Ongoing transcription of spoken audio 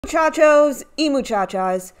Muchachos y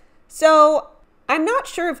muchachas. So I'm not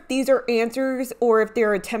sure if these are answers or if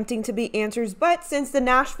they're attempting to be answers, but since the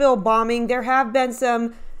Nashville bombing, there have been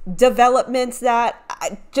some developments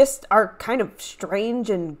that just are kind of strange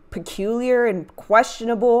and peculiar and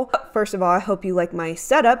questionable. First of all, I hope you like my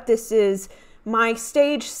setup. This is my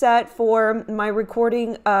stage set for my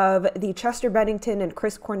recording of the Chester Bennington and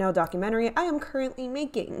Chris Cornell documentary I am currently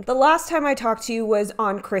making. The last time I talked to you was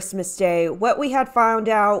on Christmas Day. What we had found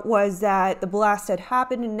out was that the blast had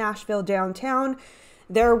happened in Nashville downtown.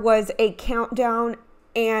 There was a countdown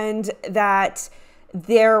and that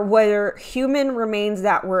there were human remains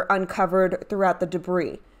that were uncovered throughout the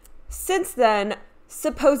debris. Since then,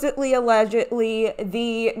 supposedly, allegedly,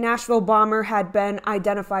 the Nashville bomber had been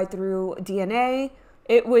identified through DNA.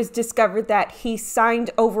 It was discovered that he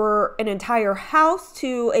signed over an entire house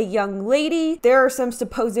to a young lady. There are some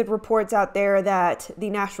supposed reports out there that the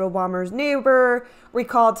Nashville bomber's neighbor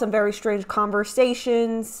recalled some very strange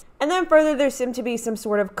conversations. And then further, there seemed to be some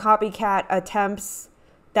sort of copycat attempts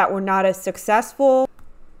that were not as successful.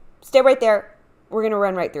 Stay right there. We're going to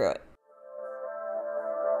run right through it.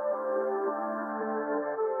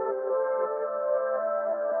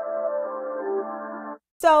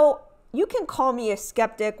 So you can call me a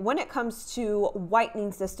skeptic when it comes to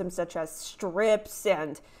whitening systems such as strips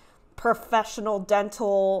and professional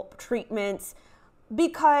dental treatments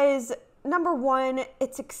because, number one,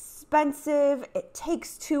 it's expensive, it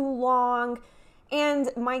takes too long,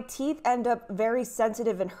 and my teeth end up very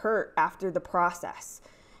sensitive and hurt after the process.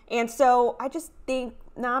 And so I just think,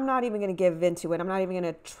 no, I'm not even going to give into it. I'm not even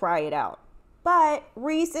going to try it out. But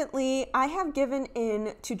recently I have given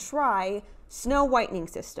in to try Snow Whitening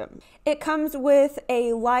System. It comes with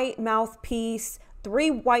a light mouthpiece,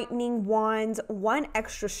 3 whitening wands, 1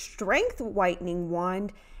 extra strength whitening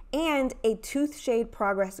wand, and a tooth shade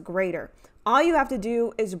progress grater. All you have to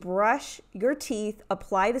do is brush your teeth,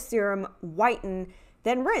 apply the serum, whiten,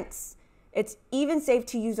 then rinse. It's even safe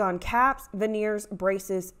to use on caps, veneers,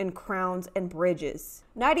 braces, and crowns and bridges.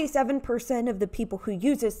 97% of the people who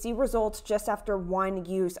use it see results just after 1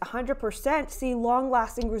 use. 100% see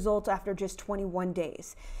long-lasting results after just 21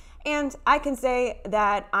 days. And I can say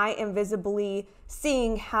that I am visibly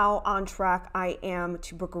seeing how on track I am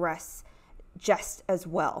to progress just as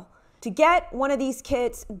well. To get one of these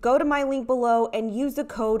kits, go to my link below and use the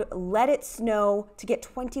code LETITSNOW to get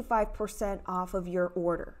 25% off of your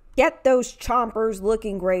order. Get those chompers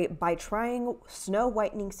looking great by trying Snow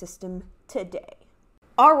Whitening System today.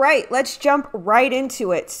 All right, let's jump right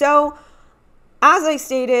into it. So, as I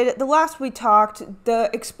stated, the last we talked, the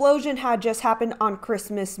explosion had just happened on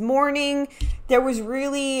Christmas morning. There was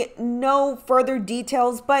really no further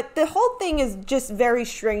details, but the whole thing is just very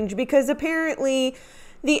strange because apparently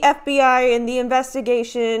the FBI and the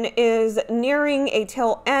investigation is nearing a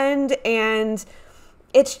tail end, and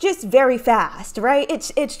it's just very fast, right?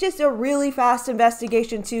 It's just a really fast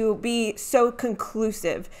investigation to be so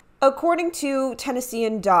conclusive. According to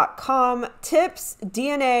Tennessean.com, tips,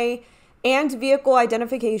 DNA, and vehicle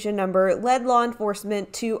identification number led law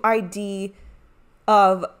enforcement to ID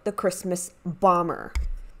of the Christmas bomber.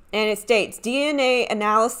 And it states, DNA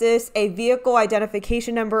analysis, a vehicle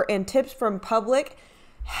identification number, and tips from public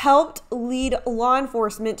helped lead law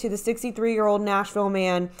enforcement to the 63-year-old Nashville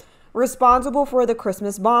man responsible for the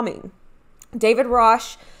Christmas bombing. David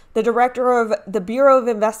Rosh, the director of the Bureau of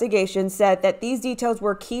Investigation, said that these details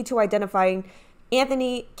were key to identifying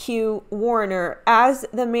Anthony Q. Warner as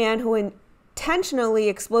the man who intentionally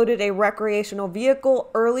exploded a recreational vehicle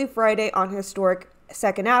early Friday on historic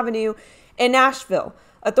 2nd Avenue in Nashville.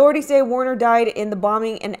 Authorities say Warner died in the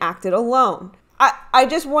bombing and acted alone. I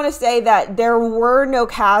just want to say that there were no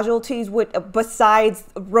casualties besides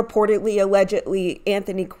reportedly, allegedly,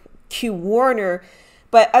 Anthony Q. Warner.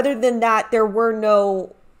 But other than that, there were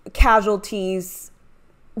no casualties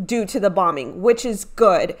due to the bombing, which is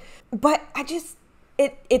good. But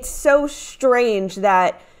it's so strange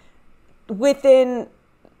that within,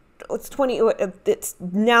 it's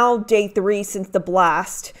now day 3 since the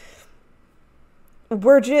blast.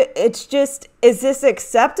 Is this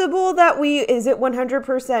acceptable that is it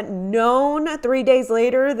 100% known 3 days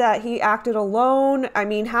later that he acted alone? I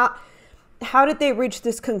mean, how did they reach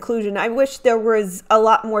this conclusion? I wish there was a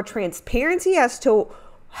lot more transparency as to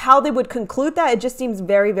how they would conclude that. It just seems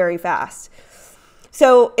very, very fast.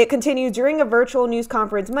 So it continues. During a virtual news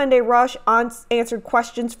conference Monday, Rush answered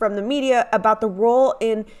questions from the media about the role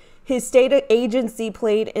in his state agency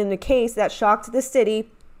played in the case that shocked the city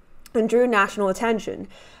and drew national attention.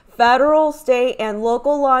 Federal, state, and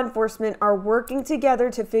local law enforcement are working together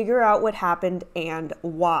to figure out what happened and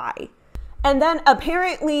why. And then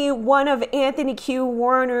apparently one of Anthony Q.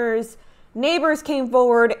 Warner's neighbors came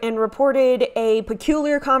forward and reported a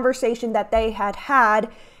peculiar conversation that they had had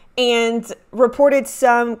and reported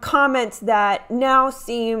some comments that now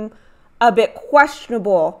seem a bit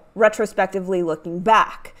questionable retrospectively looking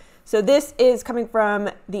back. So this is coming from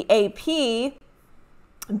the AP.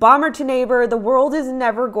 Bomber to neighbor, the world is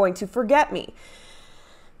never going to forget me.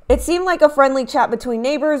 It seemed like a friendly chat between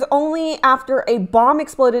neighbors. Only after a bomb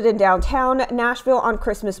exploded in downtown Nashville on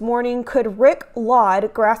Christmas morning could Rick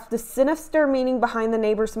Laud grasp the sinister meaning behind the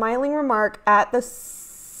neighbor's smiling remark at the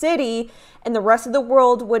city and the rest of the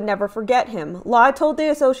world would never forget him. Laud told the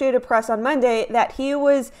Associated Press on Monday that he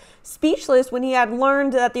was speechless when he had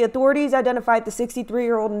learned that the authorities identified the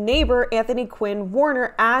 63-year-old neighbor, Anthony Quinn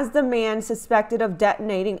Warner, as the man suspected of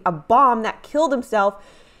detonating a bomb that killed himself,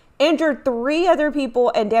 injured 3 other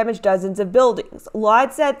people, and damaged dozens of buildings.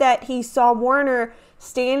 Laud said that he saw Warner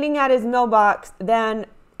standing at his mailbox then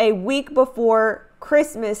a week before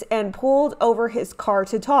Christmas and pulled over his car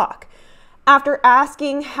to talk. After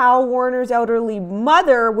asking how Warner's elderly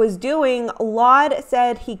mother was doing, Laud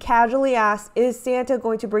said he casually asked, "Is Santa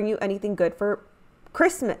going to bring you anything good for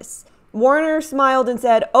Christmas?" Warner smiled and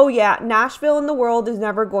said, "Oh yeah, Nashville and the world is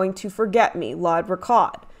never going to forget me," Laud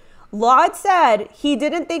recalled. Laud said he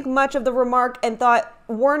didn't think much of the remark and thought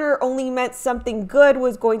Warner only meant something good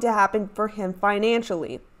was going to happen for him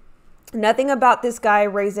financially. Nothing about this guy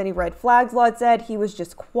raised any red flags, Laud said. He was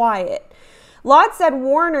just quiet. Laud said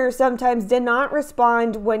Warner sometimes did not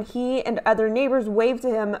respond when he and other neighbors waved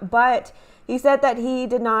to him, but he said that he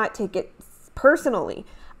did not take it personally.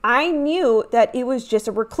 "I knew that it was just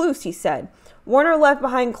a recluse," he said. Warner left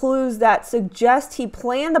behind clues that suggest he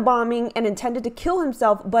planned the bombing and intended to kill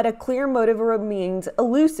himself, but a clear motive remains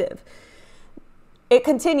elusive. It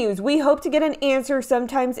continues, "We hope to get an answer.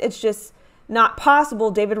 Sometimes it's just not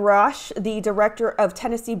possible," David Rush, the director of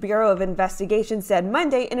Tennessee Bureau of Investigation, said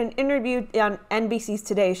Monday in an interview on NBC's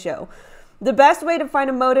Today Show. "The best way to find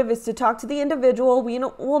a motive is to talk to the individual. We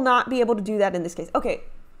will not be able to do that in this case." Okay,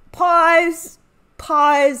 pause.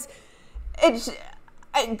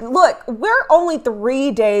 Look, we're only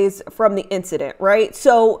 3 days from the incident, right?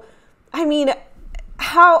 So, I mean,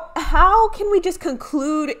 how can we just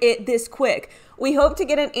conclude it this quick? We hope to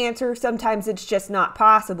get an answer. Sometimes it's just not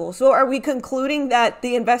possible. So are we concluding that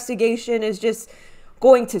the investigation is just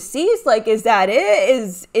going to cease? Like, is that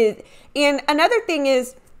it? And another thing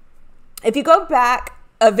is, if you go back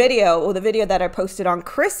the video that I posted on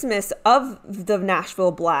Christmas of the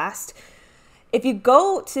Nashville blast, if you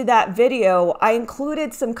go to that video, I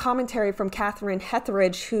included some commentary from 𝐜𝐴therine𝗏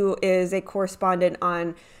𝗏𝗏, who is a correspondent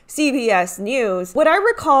on CBS News. What I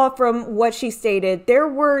recall from what she stated, there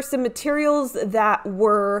were some materials that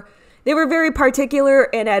were very particular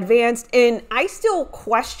and advanced, and I still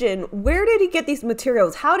question, where did he get these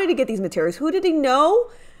materials? How did he get these materials? Who did he know?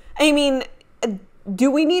 I mean,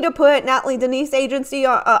 do we need to put NatlyDenise agency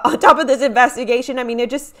on top of this investigation? I mean, it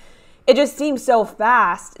just seems so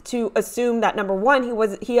fast to assume that, number one,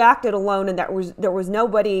 he acted alone and there was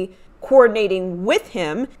nobody coordinating with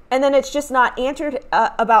him. And then it's just not answered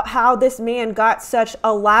about how this man got such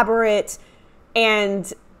elaborate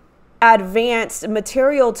and advanced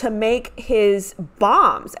material to make his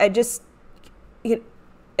bombs.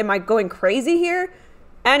 Am I going crazy here?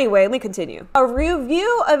 Anyway, let me continue. A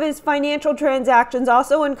review of his financial transactions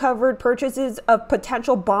also uncovered purchases of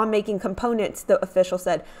potential bomb-making components, the official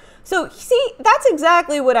said. So, see, that's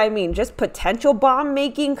exactly what I mean. Just potential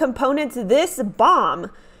bomb-making components. This bomb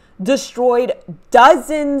destroyed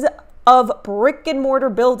dozens of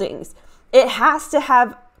brick-and-mortar buildings. It has to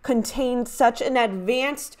have contained such an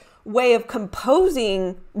advanced way of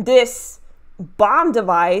composing this bomb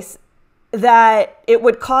device that it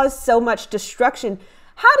would cause so much destruction.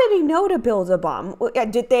 How did he know to build a bomb?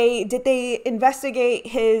 Did they investigate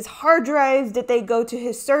his hard drives? Did they go to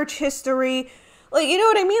his search history? Like, you know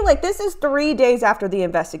what I mean? Like, this is 3 days after the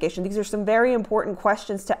investigation. These are some very important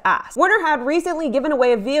questions to ask. Warner had recently given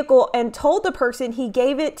away a vehicle and told the person he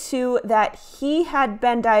gave it to that he had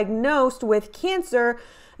been diagnosed with cancer,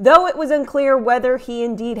 though it was unclear whether he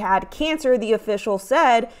indeed had cancer, the official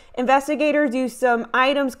said. Investigators used some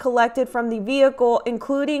items collected from the vehicle,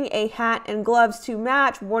 including a hat and gloves, to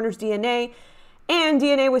match Warner's DNA, and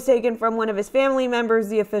DNA was taken from one of his family members,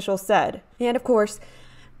 the official said. And of course,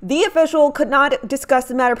 the official could not discuss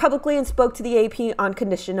the matter publicly and spoke to the AP on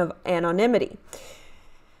condition of anonymity.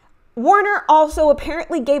 Warner also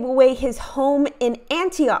apparently gave away his home in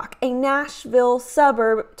Antioch, a Nashville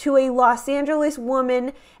suburb, to a Los Angeles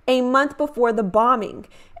woman a month before the bombing.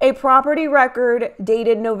 A property record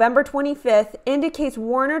dated November 25th indicates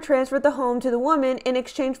Warner transferred the home to the woman in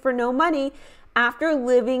exchange for no money after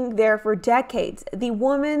living there for decades. The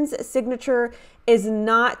woman's signature is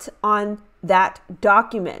not on that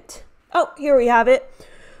document. Oh, here we have it.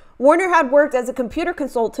 Warner had worked as a computer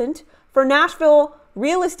consultant for Nashville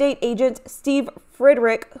real estate agent Steve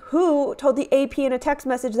Friedrich, who told the AP in a text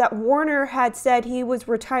message that Warner had said he was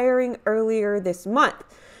retiring earlier this month.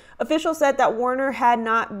 Officials said that Warner had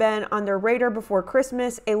not been on their radar before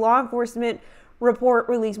Christmas. A law enforcement report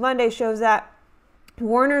released Monday shows that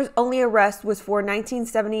Warner's only arrest was for a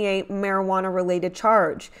 1978 marijuana-related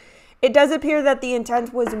charge. It does appear that the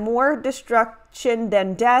intent was more destruction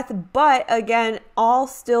than death, but again, all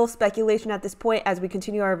still speculation at this point as we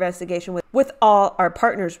continue our investigation with all our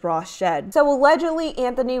partners, Ross said. So allegedly,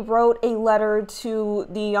 Anthony wrote a letter to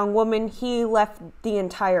the young woman he left the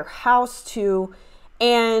entire house to,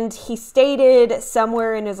 and he stated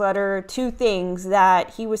somewhere in his letter two things: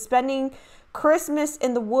 that he was spending Christmas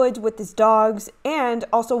in the woods with his dogs, and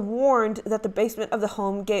also warned that the basement of the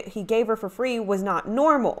home he gave her for free was not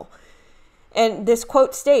normal. And this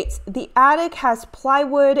quote states, "The attic has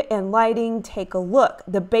plywood and lighting. Take a look.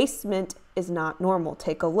 The basement is not normal.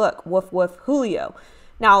 Take a look. Woof, woof, Julio."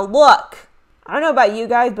 Now, look, I don't know about you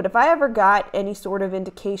guys, but if I ever got any sort of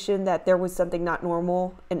indication that there was something not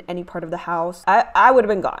normal in any part of the house, I would have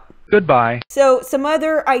been gone. Goodbye. So some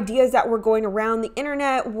other ideas that were going around the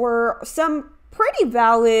internet were some pretty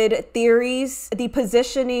valid theories. The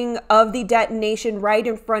positioning of the detonation right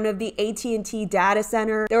in front of the AT&T data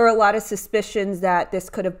center. There were a lot of suspicions that this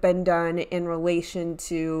could have been done in relation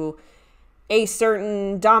to a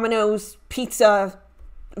certain Domino's pizza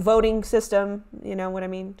voting system, you know what I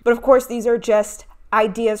mean? But of course, these are just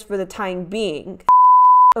ideas for the time being.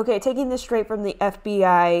 Okay, taking this straight from the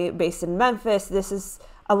FBI based in Memphis, this is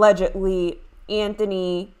allegedly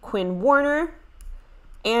Anthony Quinn Warner.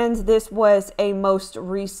 And this was a most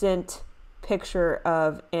recent picture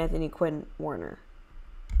of Anthony Quinn Warner.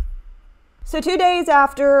 So 2 days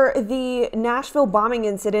after the Nashville bombing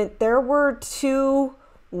incident, there were two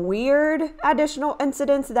weird additional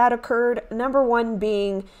incidents that occurred. Number one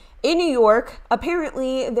being in New York.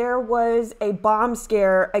 Apparently there was a bomb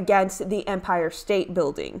scare against the Empire State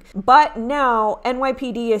Building, but now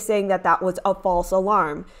NYPD is saying that that was a false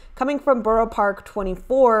alarm. Coming from Borough Park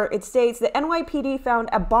 24, it states that NYPD found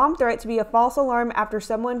a bomb threat to be a false alarm after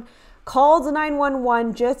someone called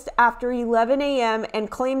 911 just after 11 a.m.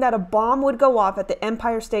 and claimed that a bomb would go off at the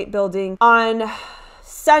Empire State Building on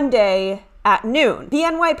Sunday at noon. The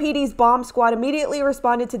NYPD's bomb squad immediately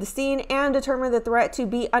responded to the scene and determined the threat to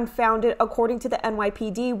be unfounded, according to the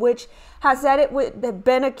NYPD, which has said it would have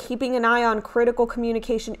been keeping an eye on critical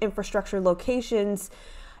communication infrastructure locations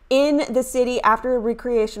in the city after a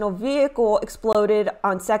recreational vehicle exploded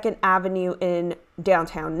on 2nd Avenue in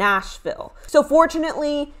downtown Nashville. So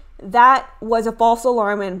fortunately, that was a false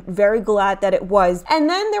alarm, and very glad that it was. And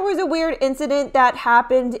then there was a weird incident that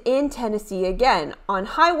happened in Tennessee again. On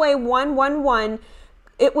Highway 111,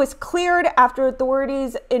 it was cleared after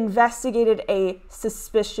authorities investigated a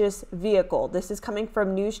suspicious vehicle. This is coming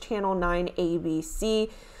from News Channel 9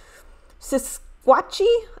 ABC.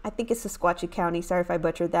 Sequatchie, I think it's Sequatchie County, sorry if I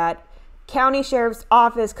butchered that. County Sheriff's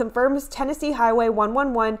Office confirms Tennessee Highway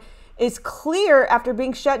 111 is clear after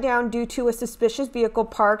being shut down due to a suspicious vehicle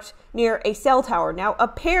parked near a cell tower. Now,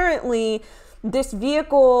 apparently, this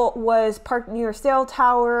vehicle was parked near a cell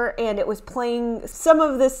tower and it was playing some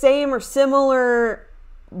of the same or similar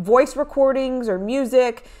voice recordings or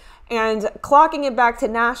music. And clocking it back to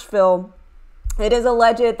Nashville, it is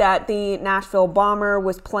alleged that the Nashville bomber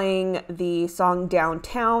was playing the song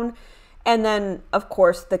Downtown, and then, of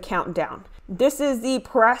course, the countdown. This is the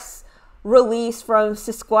press release from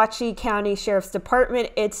Sequatchie County Sheriff's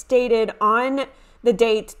Department. It stated on the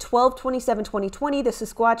date 12/27/2020, the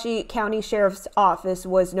Sequatchie County Sheriff's Office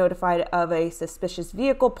was notified of a suspicious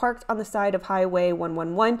vehicle parked on the side of Highway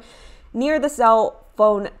 111 near the cell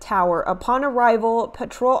phone tower. Upon arrival,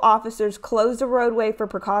 patrol officers closed the roadway for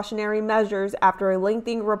precautionary measures. After a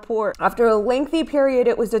lengthy period,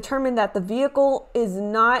 it was determined that the vehicle is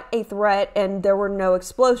not a threat and there were no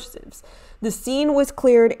explosives. The scene was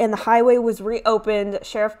cleared and the highway was reopened.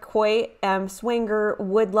 Sheriff Q.M. Swinger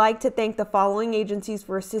would like to thank the following agencies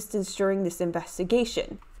for assistance during this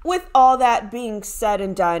investigation. With all that being said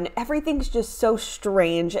and done, everything's just so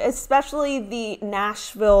strange, especially the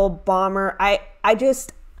Nashville bomber.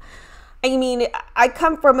 I mean, I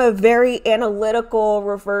come from a very analytical,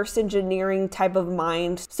 reverse engineering type of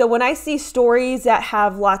mind. So when I see stories that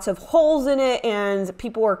have lots of holes in it and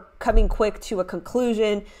people are coming quick to a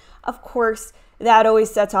conclusion, of course, that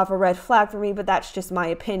always sets off a red flag for me, but that's just my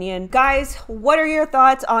opinion. Guys, what are your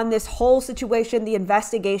thoughts on this whole situation, the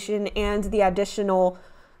investigation, and the additional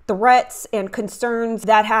threats and concerns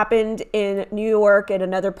that happened in New York and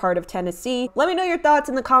another part of Tennessee? Let me know your thoughts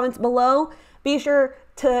in the comments below. Be sure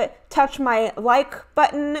to touch my like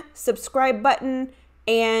button, subscribe button,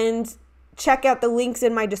 and check out the links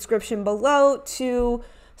in my description below to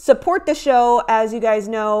support the show. As you guys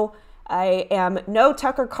know, I am no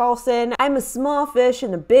Tucker Carlson. I'm a small fish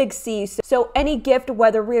in the big sea, so any gift,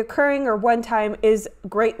 whether reoccurring or one time, is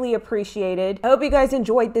greatly appreciated. I hope you guys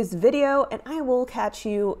enjoyed this video, and I will catch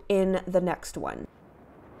you in the next one.